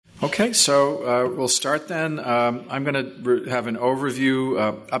Okay, so we'll start then. I'm going to have an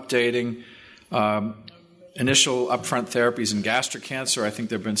overview updating initial upfront therapies in gastric cancer. I think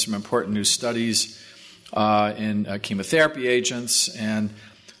there have been some important new studies in chemotherapy agents, and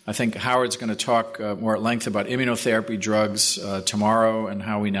I think Howard's going to talk more at length about immunotherapy drugs tomorrow and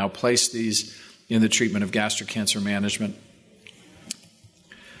how we now place these in the treatment of gastric cancer management.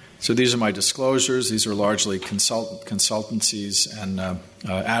 So these are my disclosures. These are largely consultancies and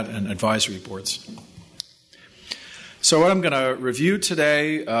advisory boards. So what I'm going to review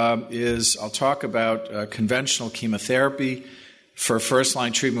today is I'll talk about conventional chemotherapy for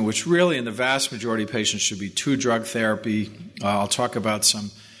first-line treatment, which really in the vast majority of patients should be two-drug therapy. I'll talk about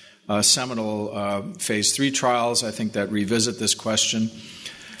some seminal phase 3 trials, I think, that revisit this question.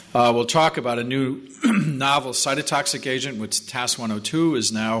 We'll talk about a new novel cytotoxic agent, which TAS-102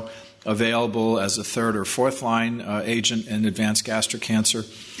 is now available as a third or fourth line agent in advanced gastric cancer.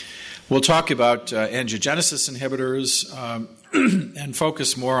 We'll talk about angiogenesis inhibitors and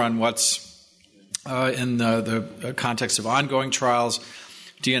focus more on what's in the context of ongoing trials,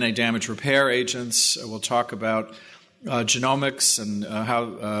 DNA damage repair agents. We'll talk about genomics and how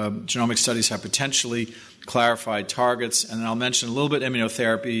genomic studies have potentially clarified targets, and I'll mention a little bit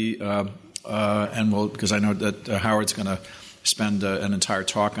immunotherapy, because I know that Howard's going to spend an entire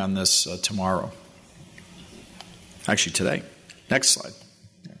talk on this tomorrow. Actually, today. Next slide.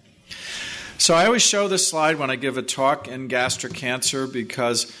 So I always show this slide when I give a talk in gastric cancer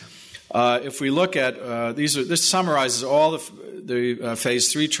because if we look at this summarizes all the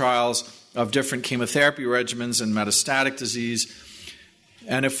phase 3 trials of different chemotherapy regimens in metastatic disease.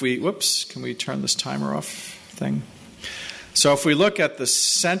 And if we, can we turn this timer off thing? So if we look at the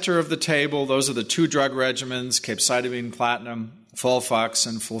center of the table, those are the two-drug regimens, capecitabine, platinum, FOLFOX,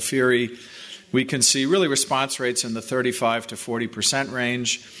 and FOLFIRI. We can see really response rates in the 35 to 40%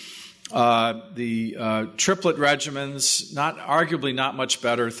 range. The triplet regimens, arguably not much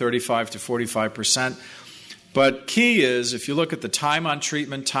better, 35 to 45%. But key is, if you look at the time on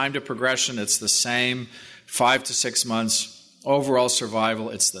treatment, time to progression, it's the same, 5 to 6 months. Overall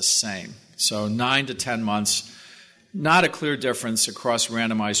survival, it's the same. So 9 to 10 months, not a clear difference across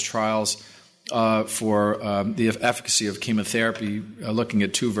randomized trials for the efficacy of chemotherapy, looking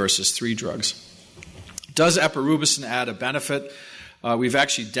at 2 versus 3 drugs. Does epirubicin add a benefit? We've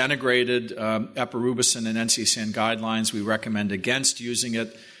actually denigrated epirubicin in NCCN guidelines. We recommend against using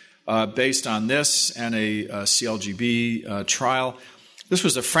it based on this and a CLGB trial. This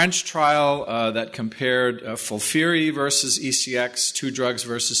was a French trial that compared FOLFIRI versus ECX, 2 drugs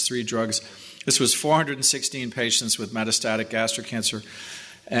versus 3 drugs. This was 416 patients with metastatic gastric cancer.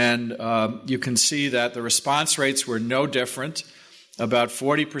 And you can see that the response rates were no different, about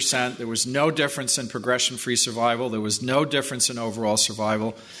 40%. There was no difference in progression-free survival. There was no difference in overall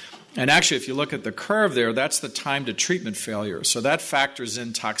survival. And actually, if you look at the curve there, that's the time to treatment failure. So that factors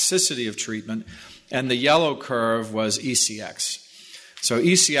in toxicity of treatment. And the yellow curve was ECX. So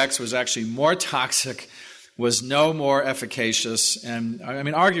ECX was actually more toxic, was no more efficacious, and I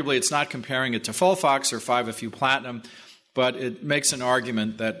mean, arguably it's not comparing it to FOLFOX or 5-FU platinum, but it makes an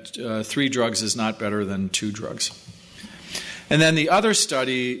argument that 3 drugs is not better than 2 drugs. And then the other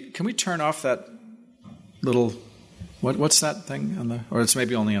study, can we turn off that little, what's that thing on the, or it's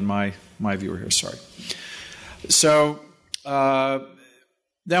maybe only on my viewer here, sorry. So,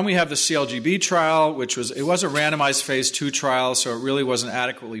 then we have the CLGB trial, which was a randomized phase 2 trial, so it really wasn't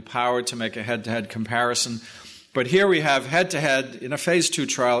adequately powered to make a head-to-head comparison. But here we have head-to-head in a phase 2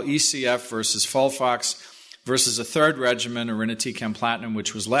 trial, ECF versus FOLFOX versus a third regimen, irinotecan platinum,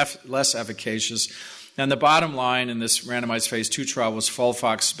 which was less efficacious. And the bottom line in this randomized phase 2 trial was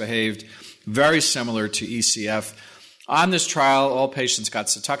FOLFOX behaved very similar to ECF. On this trial, all patients got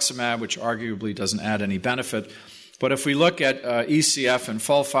cetuximab, which arguably doesn't add any benefit. But if we look at ECF and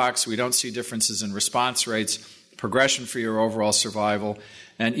FOLFOX, we don't see differences in response rates, progression-free or overall survival,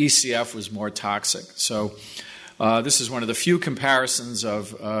 and ECF was more toxic. So this is one of the few comparisons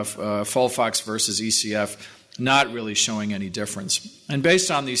of FOLFOX versus ECF, not really showing any difference. And based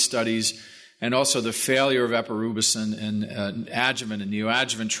on these studies, and also the failure of epirubicin in adjuvant and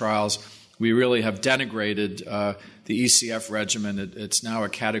neoadjuvant trials, we really have denigrated the ECF regimen. It's now a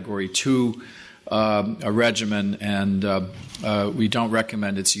Category 2 a regimen, and we don't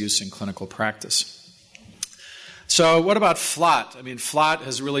recommend its use in clinical practice. So what about FLOT? I mean, FLOT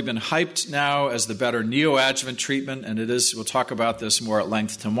has really been hyped now as the better neoadjuvant treatment, and it is, we'll talk about this more at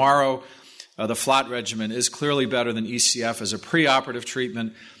length tomorrow. The FLOT regimen is clearly better than ECF as a preoperative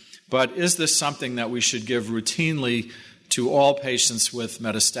treatment, but is this something that we should give routinely to all patients with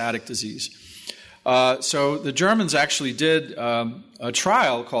metastatic disease? So the Germans actually did a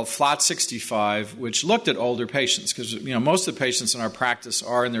trial called FLOT 65, which looked at older patients, because most of the patients in our practice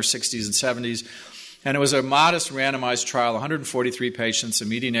are in their 60s and 70s. And it was a modest randomized trial, 143 patients, the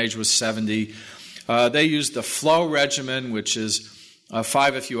median age was 70. They used the flow regimen, which is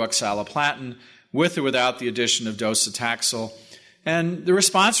 5-FU oxaliplatin, with or without the addition of docetaxel. And the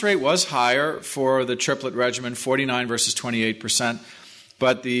response rate was higher for the triplet regimen, 49 versus 28%,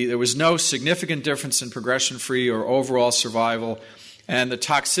 but there was no significant difference in progression-free or overall survival, and the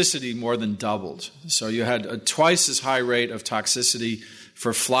toxicity more than doubled. So you had a twice as high rate of toxicity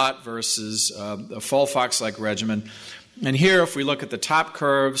for FLOT versus the FOLFOX-like regimen. And here, if we look at the top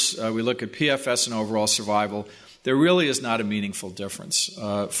curves, we look at PFS and overall survival, there really is not a meaningful difference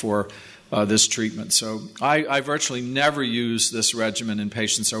for this treatment. So I virtually never use this regimen in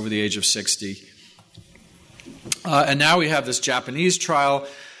patients over the age of 60. And now we have this Japanese trial.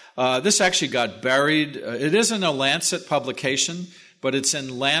 This actually got buried. It isn't a Lancet publication, but it's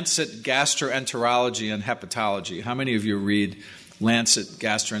in Lancet Gastroenterology and Hepatology. How many of you read Lancet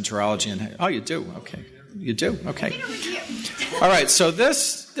Gastroenterology and Oh, you do? Okay. You do? Okay. All right, so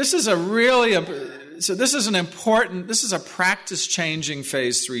this is a really... So this is a practice-changing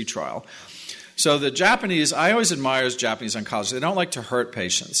phase 3 trial. So the Japanese, I always admire Japanese oncologists. They don't like to hurt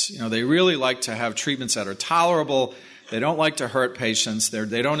patients. They really like to have treatments that are tolerable. They don't like to hurt patients.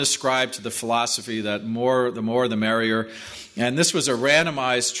 They don't ascribe to the philosophy that the more the merrier. And this was a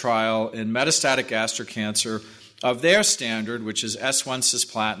randomized trial in metastatic gastric cancer of their standard, which is S1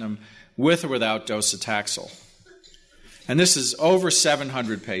 cisplatin, with or without docetaxel. And this is over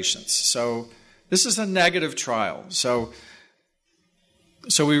 700 patients. So this is a negative trial. So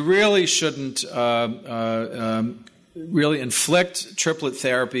we really shouldn't really inflict triplet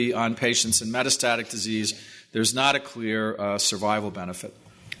therapy on patients in metastatic disease. There's not a clear survival benefit.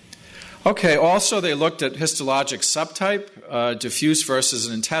 Okay, also they looked at histologic subtype, diffuse versus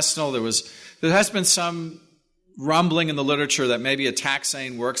an intestinal. There has been some rumbling in the literature that maybe a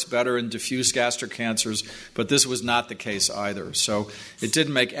taxane works better in diffuse gastric cancers, but this was not the case either. So it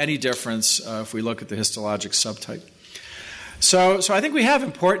didn't make any difference if we look at the histologic subtype. So I think we have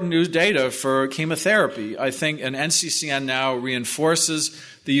important new data for chemotherapy. I think an NCCN now reinforces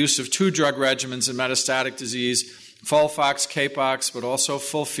the use of 2 drug regimens in metastatic disease, FOLFOX, CAPOX, but also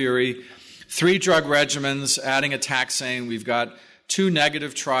FOLFIRI. 3 drug regimens, adding a taxane. We've got 2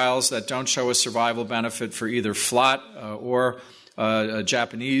 negative trials that don't show a survival benefit for either FLOT or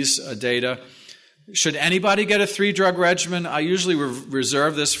Japanese data. Should anybody get a 3-drug regimen? I usually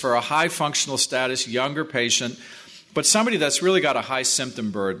reserve this for a high functional status, younger patient, but somebody that's really got a high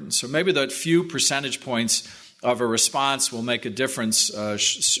symptom burden. So maybe that few percentage points of a response will make a difference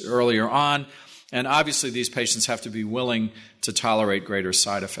earlier on. And obviously these patients have to be willing to tolerate greater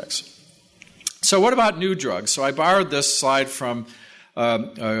side effects. So what about new drugs? So I borrowed this slide from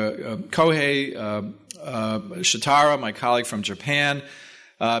Kohei Shitara, my colleague from Japan,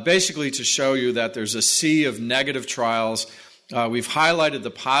 basically to show you that there's a sea of negative trials. We've highlighted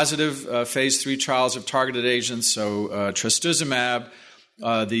the positive phase 3 trials of targeted agents, so trastuzumab,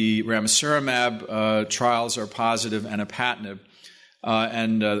 the ramucirumab trials are positive, and apatinib,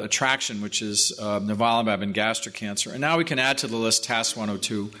 and attraction, which is nivolumab in gastric cancer. And now we can add to the list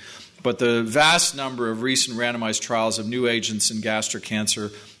TAS-102. But the vast number of recent randomized trials of new agents in gastric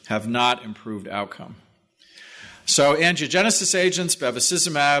cancer have not improved outcome. So angiogenesis agents,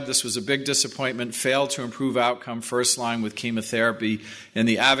 bevacizumab, this was a big disappointment, failed to improve outcome first line with chemotherapy. In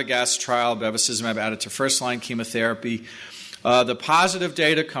the Avogast trial, bevacizumab added to first line chemotherapy. The positive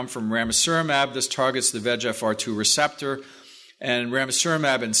data come from ramucirumab. This targets the VEGFR2 receptor. And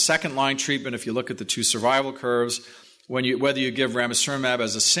ramucirumab in second line treatment, if you look at the 2 survival curves, whether you give ramucirumab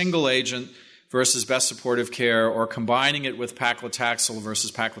as a single agent versus best supportive care or combining it with paclitaxel versus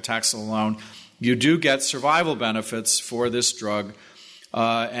paclitaxel alone, you do get survival benefits for this drug.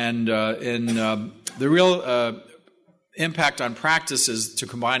 The real impact on practice is to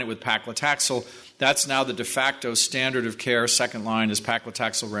combine it with paclitaxel. That's now the de facto standard of care. Second line is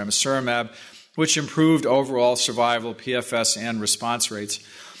paclitaxel ramucirumab, which improved overall survival, PFS, and response rates.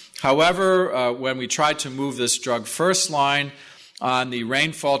 However, when we tried to move this drug first line on the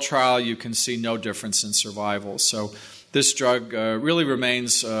Rainfall trial, you can see no difference in survival. So this drug really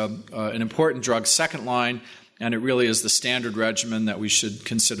remains an important drug second line, and it really is the standard regimen that we should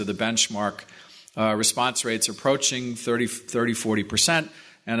consider the benchmark. Response rates approaching 30-40%,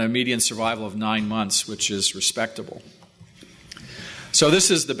 and a median survival of 9 months, which is respectable. So this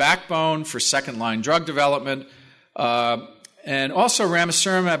is the backbone for second-line drug development. And also,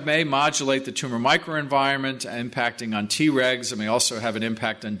 ramucirumab may modulate the tumor microenvironment, impacting on Tregs. It may also have an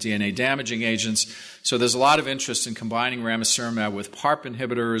impact on DNA-damaging agents. So there's a lot of interest in combining ramucirumab with PARP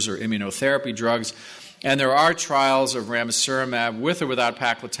inhibitors or immunotherapy drugs. And there are trials of ramucirumab with or without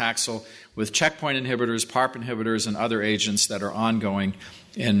paclitaxel, with checkpoint inhibitors, PARP inhibitors, and other agents that are ongoing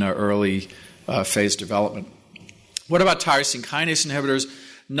in early phase development. What about tyrosine kinase inhibitors?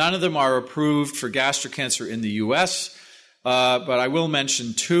 None of them are approved for gastric cancer in the U.S., but I will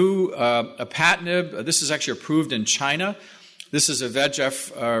mention two. Apatinib, this is actually approved in China. This is a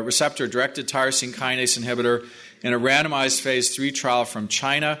VEGF receptor-directed tyrosine kinase inhibitor in a randomized phase 3 trial from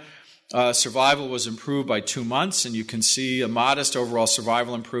China. Survival was improved by 2 months, and you can see a modest overall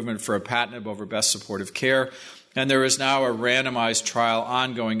survival improvement for apatinib over best supportive care. And there is now a randomized trial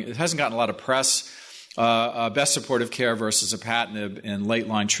ongoing. It hasn't gotten a lot of press. Best supportive care versus apatinib in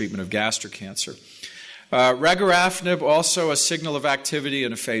late-line treatment of gastric cancer. Regorafenib, also a signal of activity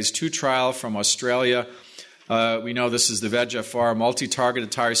in a phase 2 trial from Australia. We know this is the VEGFR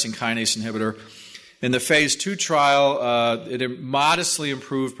multi-targeted tyrosine kinase inhibitor. In the phase 2 trial, it modestly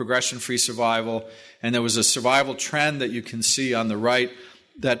improved progression-free survival, and there was a survival trend that you can see on the right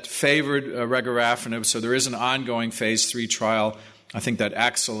that favored regorafenib. So there is an ongoing phase 3 trial. I think that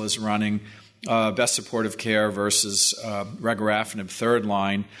Axel is running best supportive care versus regorafenib third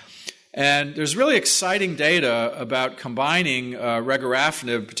line. And there's really exciting data about combining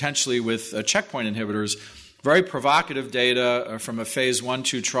regorafenib potentially with checkpoint inhibitors. Very provocative data from a phase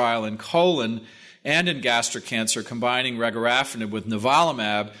 1-2 trial in colon and in gastric cancer, combining regorafenib with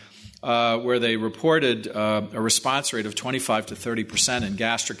nivolumab, where they reported a response rate of 25 to 30% in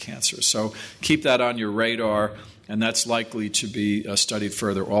gastric cancer. So keep that on your radar, and that's likely to be studied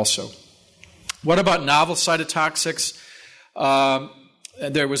further also. What about novel cytotoxics?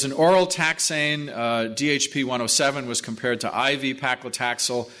 There was an oral taxane, DHP-107, was compared to IV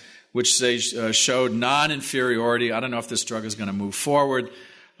paclitaxel, which they showed non-inferiority. I don't know if this drug is going to move forward.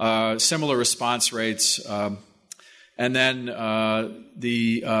 Similar response rates. And then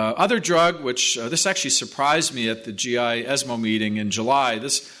the other drug, which this actually surprised me at the GI ESMO meeting in July.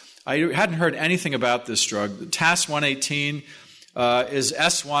 I hadn't heard anything about this drug. TAS-118 is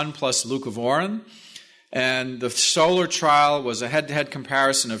S1 plus leucovorin. And the SOLAR trial was a head-to-head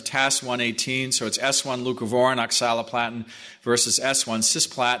comparison of TAS-118, so it's S1 leucovorin oxaliplatin versus S1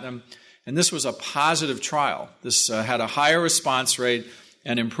 cisplatin. And this was a positive trial. This had a higher response rate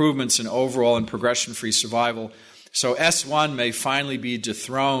and improvements in overall and progression-free survival. So S1 may finally be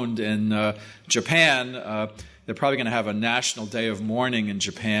dethroned in Japan. They're probably going to have a national day of mourning in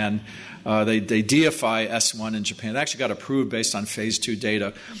Japan. They deify S1 in Japan. It actually got approved based on phase 2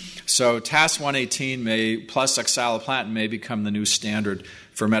 data. So TAS-118 plus oxaliplatin may become the new standard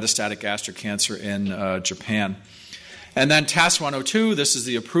for metastatic gastric cancer in Japan. And then TAS-102, this is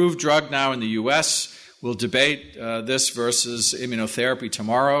the approved drug now in the U.S. We'll debate this versus immunotherapy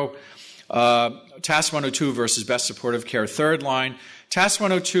tomorrow. TAS-102 versus best supportive care third line.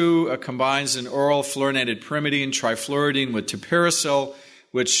 TAS-102 combines an oral fluorinated pyrimidine trifluoridine with tipiracil,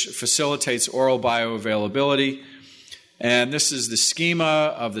 which facilitates oral bioavailability. And this is the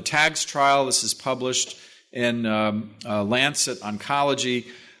schema of the TAGS trial. This is published in Lancet Oncology.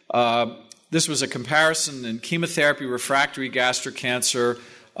 This was a comparison in chemotherapy refractory gastric cancer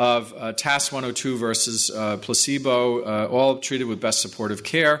of TAS-102 versus placebo, all treated with best supportive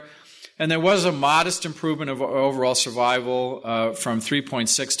care. And there was a modest improvement of overall survival from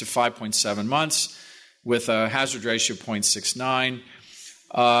 3.6 to 5.7 months with a hazard ratio of 0.69.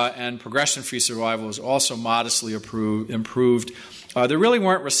 And progression-free survival was also modestly improved. There really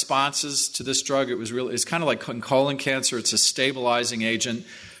weren't responses to this drug. It's kind of like in colon cancer. It's a stabilizing agent.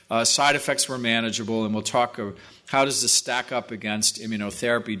 Side effects were manageable, and we'll talk about how does this stack up against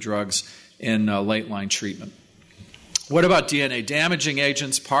immunotherapy drugs in late-line treatment. What about DNA-damaging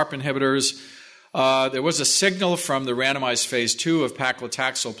agents, PARP inhibitors? There was a signal from the randomized phase 2 of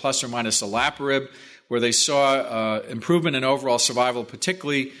paclitaxel plus or minus olaparib, where they saw improvement in overall survival,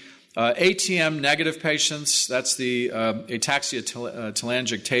 particularly ATM-negative patients. That's the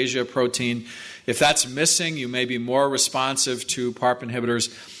ataxia-telangiectasia protein. If that's missing, you may be more responsive to PARP inhibitors.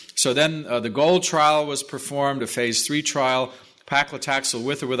 So then the GOLD trial was performed, a phase 3 trial, paclitaxel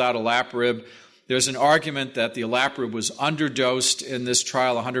with or without olaparib. There's an argument that the olaparib was underdosed in this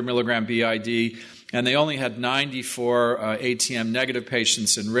trial, 100 milligram BID, and they only had 94 ATM-negative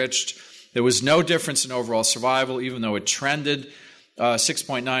patients enriched. There was no difference in overall survival, even though it trended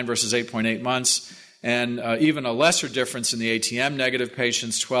 6.9 versus 8.8 months, and even a lesser difference in the ATM-negative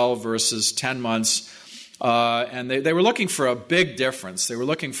patients, 12 versus 10 months. And they were looking for a big difference. They were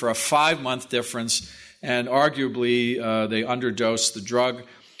looking for a 5-month difference and arguably they underdosed the drug.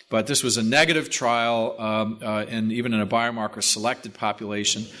 But this was a negative trial, and even in a biomarker-selected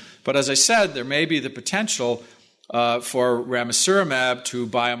population. But as I said, there may be the potential for ramucirumab to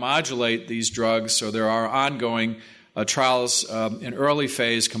biomodulate these drugs. So there are ongoing trials in early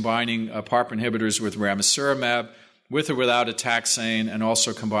phase combining PARP inhibitors with ramucirumab, with or without a taxane, and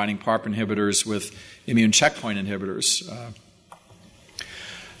also combining PARP inhibitors with immune checkpoint inhibitors.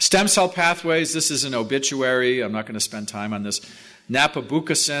 Stem cell pathways, this is an obituary. I'm not going to spend time on this.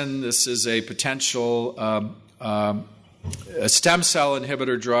 Napabucocin, this is a potential a stem cell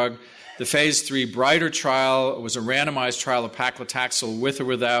inhibitor drug. The phase 3 Brighter trial was a randomized trial of paclitaxel with or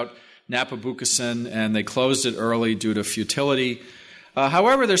without napabucocin, and they closed it early due to futility.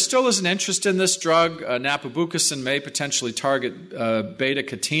 However, there still is an interest in this drug. Napabucocin may potentially target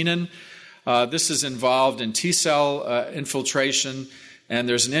beta-catenin. This is involved in T-cell infiltration, and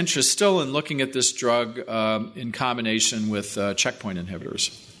there's an interest still in looking at this drug in combination with checkpoint inhibitors.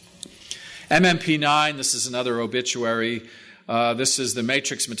 MMP9, this is another obituary. This is the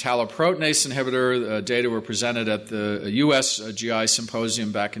matrix metalloproteinase inhibitor. Data were presented at the U.S. GI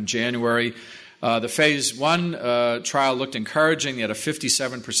Symposium back in January. The phase 1 trial looked encouraging. They had a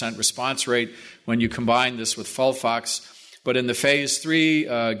 57% response rate when you combine this with Folfox. But in the phase 3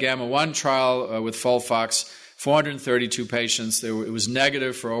 Gamma-1 trial with Folfox, 432 patients, it was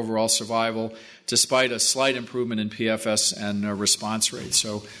negative for overall survival, despite a slight improvement in PFS and response rate.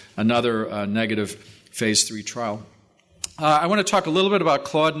 So another negative phase 3 trial. I want to talk a little bit about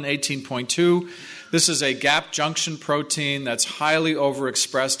Claudin 18.2. This is a gap junction protein that's highly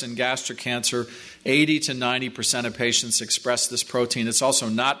overexpressed in gastric cancer. 80 to 90% of patients express this protein. It's also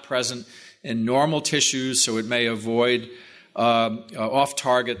not present in normal tissues, so it may avoid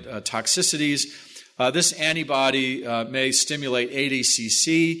off-target toxicities. This antibody may stimulate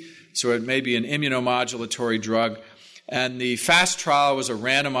ADCC, so it may be an immunomodulatory drug. And the FAST trial was a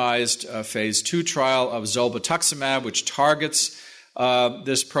randomized phase 2 trial of zolbetuximab, which targets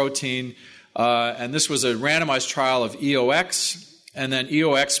this protein. And this was a randomized trial of EOX, and then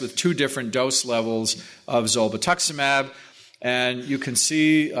EOX with 2 different dose levels of zolbetuximab. And you can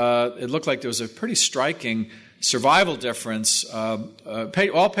see it looked like there was a pretty striking survival difference.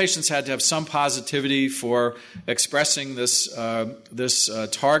 All patients had to have some positivity for expressing this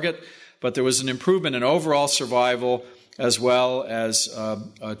target, but there was an improvement in overall survival as well as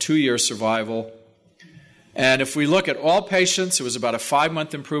 2-year survival. And if we look at all patients, it was about a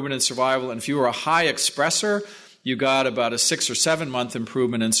 5-month improvement in survival. And if you were a high expressor, you got about a 6 or 7-month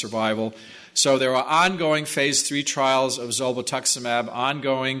improvement in survival. So there are ongoing phase 3 trials of zolbetuximab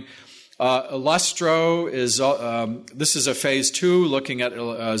ongoing. Illustro is this is a phase 2 looking at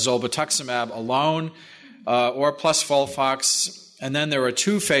zolbetuximab alone or plus Folfox. And then there are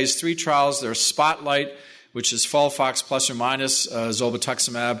 2 phase 3 trials. There's Spotlight, which is Folfox plus or minus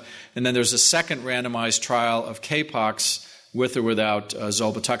zolbetuximab. And then there's a second randomized trial of Capox with or without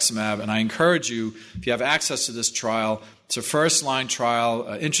zolbetuximab. And I encourage you, if you have access to this trial, it's a first-line trial,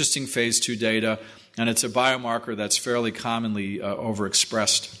 interesting phase 2 data, and it's a biomarker that's fairly commonly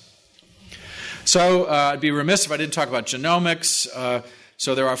overexpressed. So I'd be remiss if I didn't talk about genomics.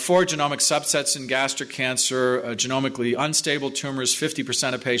 So there are 4 genomic subsets in gastric cancer, genomically unstable tumors,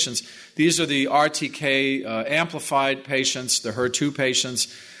 50% of patients. These are the RTK amplified patients, the HER2 patients,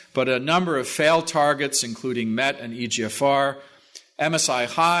 but a number of failed targets, including MET and EGFR. MSI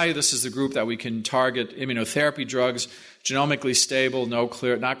high, this is the group that we can target immunotherapy drugs, genomically stable, not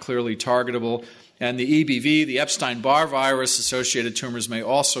clearly targetable. And the EBV, the Epstein-Barr virus-associated tumors may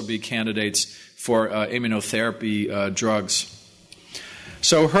also be candidates for immunotherapy drugs.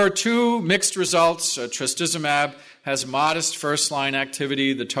 So HER2, mixed results. Trastuzumab has modest first-line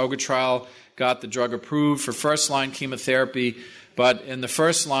activity. The TOGA trial got the drug approved for first-line chemotherapy, but in the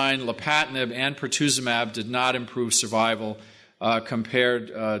first line, lapatinib and pertuzumab did not improve survival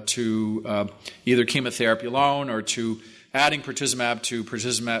compared to either chemotherapy alone or to adding pertuzumab to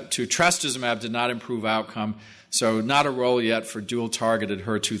trastuzumab did not improve outcome. So not a role yet for dual-targeted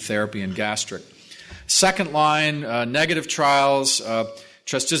HER2 therapy in gastric. Second line, negative trials.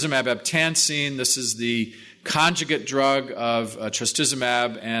 Trastuzumab emtansine, this is the conjugate drug of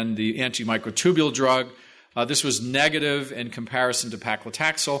trastuzumab and the antimicrotubule drug. This was negative in comparison to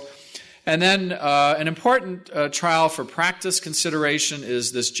paclitaxel. And then an important trial for practice consideration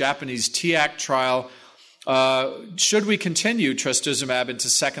is this Japanese TIAC trial. Should we continue trastuzumab into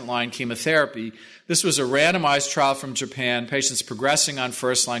second-line chemotherapy? This was a randomized trial from Japan, patients progressing on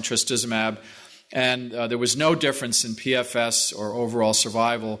first-line trastuzumab, and there was no difference in PFS or overall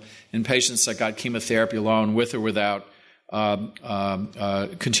survival in patients that got chemotherapy alone with or without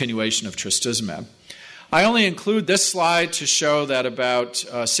continuation of trastuzumab. I only include this slide to show that about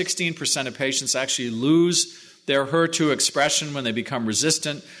 16% of patients actually lose their HER2 expression when they become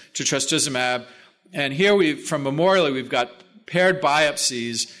resistant to trastuzumab. And here from Memorial, we've got paired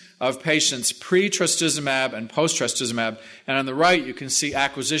biopsies of patients pre-trastuzumab and post-trastuzumab. And on the right, you can see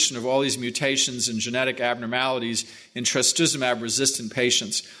acquisition of all these mutations and genetic abnormalities in trastuzumab-resistant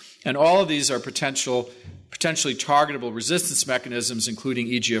patients. And all of these are potentially targetable resistance mechanisms, including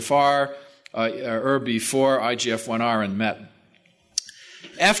EGFR, ERB4, IGF-1R, and MET.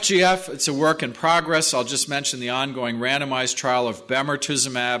 FGF, it's a work in progress. I'll just mention the ongoing randomized trial of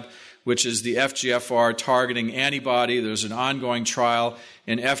bemarituzumab, which is the FGFR targeting antibody. There's an ongoing trial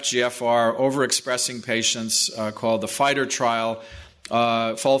in FGFR overexpressing patients called the FIGHTER trial,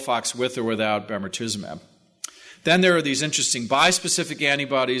 FOLFOX with or without bemarituzumab. Then there are these interesting bispecific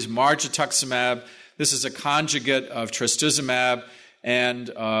antibodies, margetuximab. This is a conjugate of trastuzumab and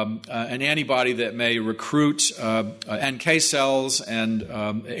an antibody that may recruit NK cells and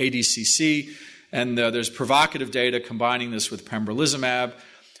ADCC. And there's provocative data combining this with pembrolizumab.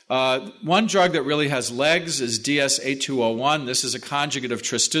 One drug that really has legs is DS8201. This is a conjugate of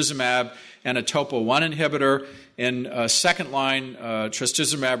trastuzumab and a topo-1 inhibitor. In second-line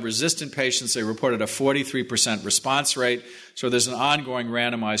trastuzumab-resistant patients, they reported a 43% response rate. So there's an ongoing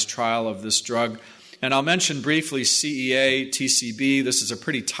randomized trial of this drug. And I'll mention briefly CEA, TCB. This is a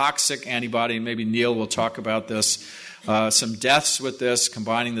pretty toxic antibody. Maybe Neil will talk about this. Some deaths with this,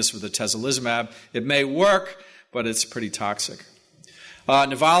 combining this with atezolizumab. It may work, but it's pretty toxic.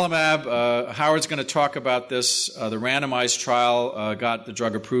 Nivolumab, Howard's going to talk about this. The randomized trial got the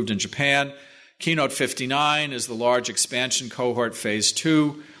drug approved in Japan. Keynote 59 is the large expansion cohort, phase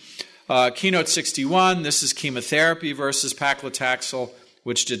 2. Keynote 61, this is chemotherapy versus paclitaxel,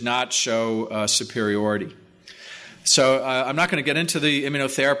 which did not show superiority. So I'm not going to get into the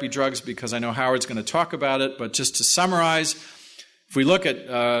immunotherapy drugs because I know Howard's going to talk about it, but just to summarize, if we look at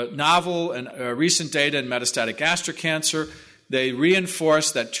novel and recent data in metastatic gastric cancer, they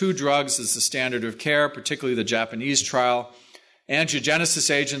reinforce that 2 drugs is the standard of care, particularly the Japanese trial.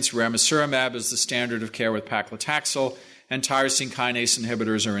 Angiogenesis agents, ramucirumab is the standard of care with paclitaxel, and tyrosine kinase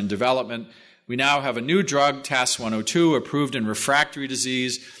inhibitors are in development. We now have a new drug, TAS-102, approved in refractory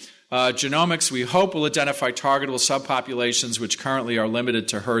disease. Genomics, we hope, will identify targetable subpopulations which currently are limited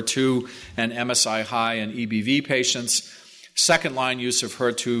to HER2 and MSI-high and EBV patients. Second-line use of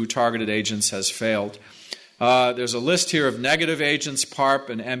HER2-targeted agents has failed. There's a list here of negative agents, PARP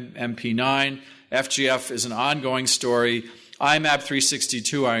and MP9. FGF is an ongoing story. IMAB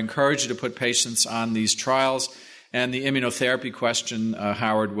 362, I encourage you to put patients on these trials. And the immunotherapy question,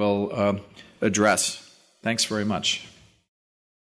 Howard will address. Thanks very much.